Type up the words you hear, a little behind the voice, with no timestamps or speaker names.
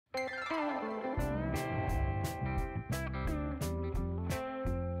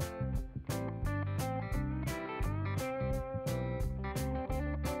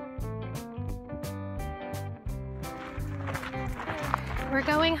We're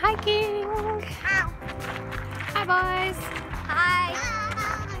going hiking. Ow. Hi, boys. Hi.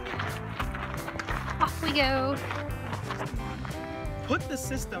 Off we go. Put the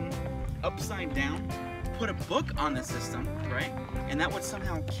system upside down, put a book on the system, right? And that would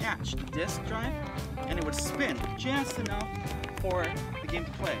somehow catch the disk drive and it would spin just enough for the game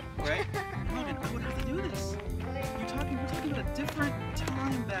to play, right? I would have to do this. We're talking about a different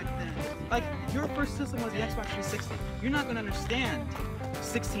time back then. Like, your first system was the Xbox 360. You're not going to understand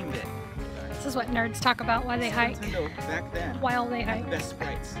 16-bit. This is what nerds talk about while they hike. Nintendo back then. While they hike. Best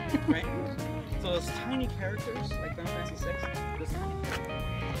sprites, right? So those tiny characters, like Final Fantasy 6, those tiny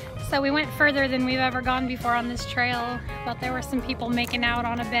characters. So we went further than we've ever gone before on this trail, but there were some people making out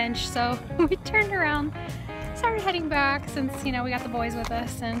on a bench, so we turned around, started heading back since, you know, we got the boys with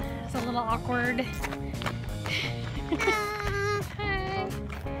us and it's a little awkward. Hi.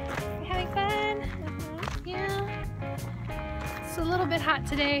 You having fun? Yeah. It's a little bit hot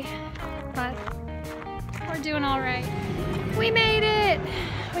today, but we're doing all right. We made it!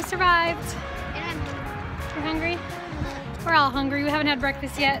 We survived. You're hungry? We're all hungry. We haven't had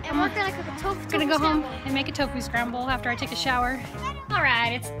breakfast yet. And we're gonna cook a tofu Gonna go home scramble. and make a tofu scramble after I take a shower. All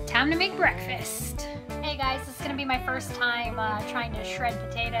right, it's time to make breakfast. Hey guys, this is gonna be my first time trying to shred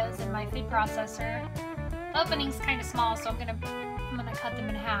potatoes in my food processor. The opening's kind of small, so I'm gonna cut them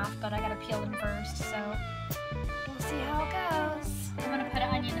in half, but I gotta peel them first, so we'll see how it goes. I'm gonna put an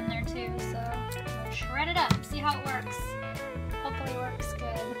onion in there too, so we'll shred it up, see how it works. Hopefully it works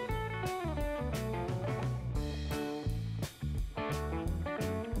good.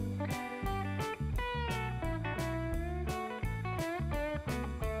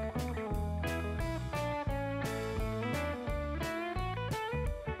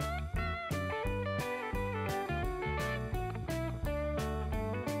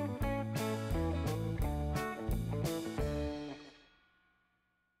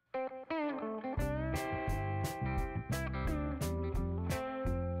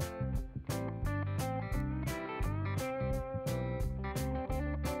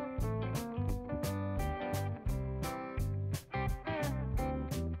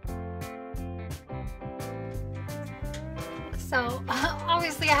 So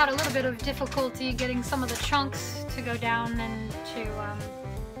obviously I had a little bit of difficulty getting some of the chunks to go down and to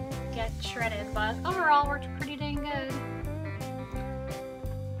get shredded, but overall worked pretty dang good.